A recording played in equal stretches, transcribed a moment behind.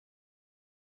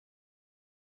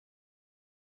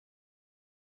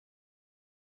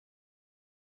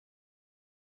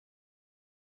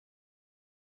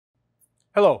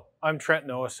Hello, I'm Trent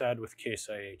Noasad with Case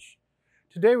IH.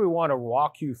 Today we want to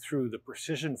walk you through the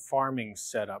Precision Farming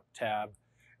Setup tab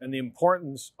and the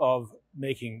importance of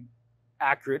making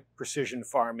accurate precision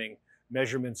farming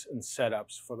measurements and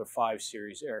setups for the 5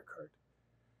 Series air cart.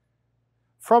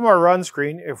 From our run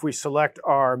screen, if we select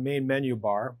our main menu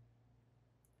bar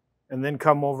and then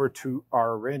come over to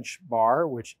our wrench bar,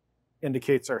 which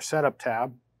indicates our setup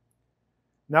tab,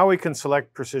 now we can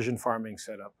select Precision Farming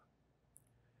Setup.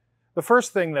 The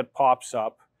first thing that pops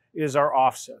up is our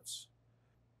offsets.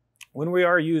 When we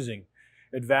are using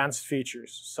advanced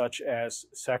features such as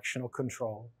sectional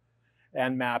control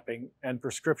and mapping and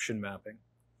prescription mapping,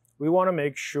 we want to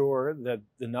make sure that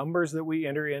the numbers that we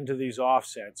enter into these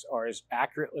offsets are as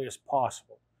accurately as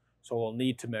possible, so we'll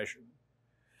need to measure them.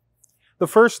 The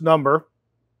first number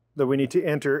that we need to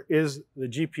enter is the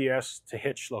GPS to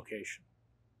hitch location.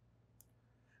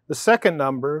 The second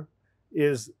number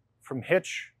is from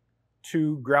hitch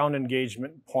to ground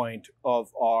engagement point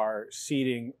of our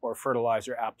seeding or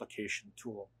fertilizer application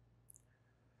tool.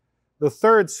 The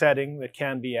third setting that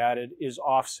can be added is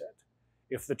offset,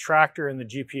 if the tractor and the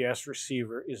GPS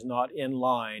receiver is not in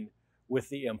line with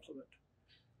the implement.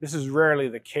 This is rarely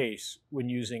the case when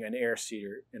using an air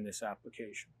seeder in this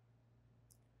application.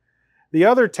 The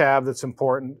other tab that's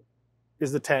important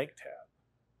is the tank tab.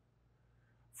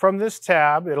 From this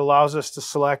tab, it allows us to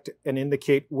select and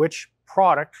indicate which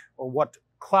product or what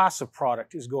class of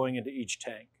product is going into each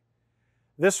tank.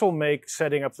 This will make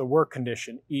setting up the work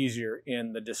condition easier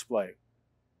in the display.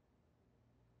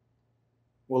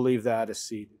 We'll leave that as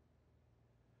seeded.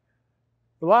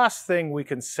 The last thing we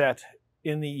can set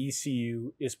in the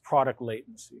ECU is product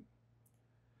latency.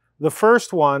 The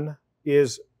first one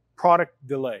is product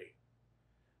delay.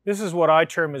 This is what I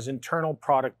term as internal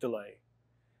product delay.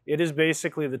 It is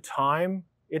basically the time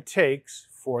it takes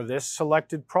for this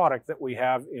selected product that we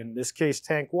have, in this case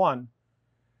tank 1,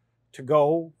 to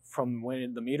go from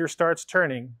when the meter starts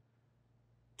turning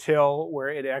till where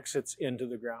it exits into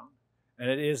the ground. And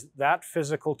it is that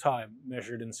physical time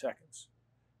measured in seconds.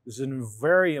 This is a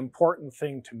very important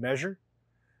thing to measure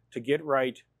to get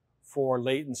right for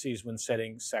latencies when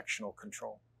setting sectional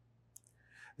control.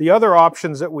 The other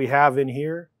options that we have in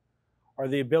here are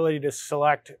the ability to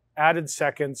select added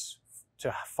seconds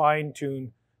to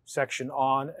fine-tune section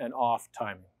on and off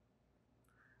timing.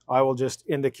 I will just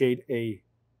indicate a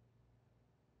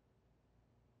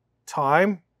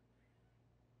time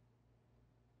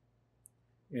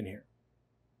in here.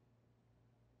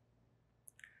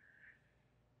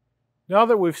 Now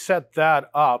that we've set that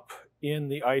up in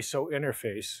the ISO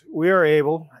interface, we are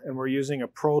able, and we're using a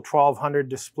Pro 1200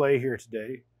 display here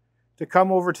today, to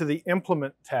come over to the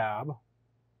Implement tab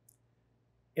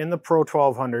in the Pro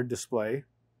 1200 display,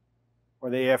 or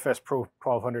the AFS Pro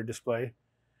 1200 display,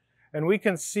 and we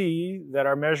can see that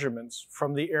our measurements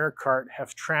from the air cart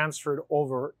have transferred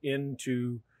over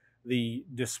into the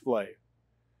display.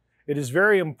 It is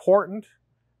very important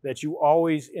that you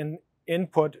always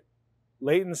input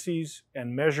latencies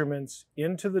and measurements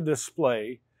into the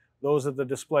display, those that the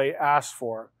display asks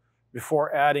for,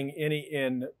 before adding any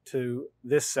in to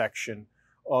this section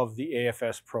of the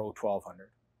AFS Pro 1200.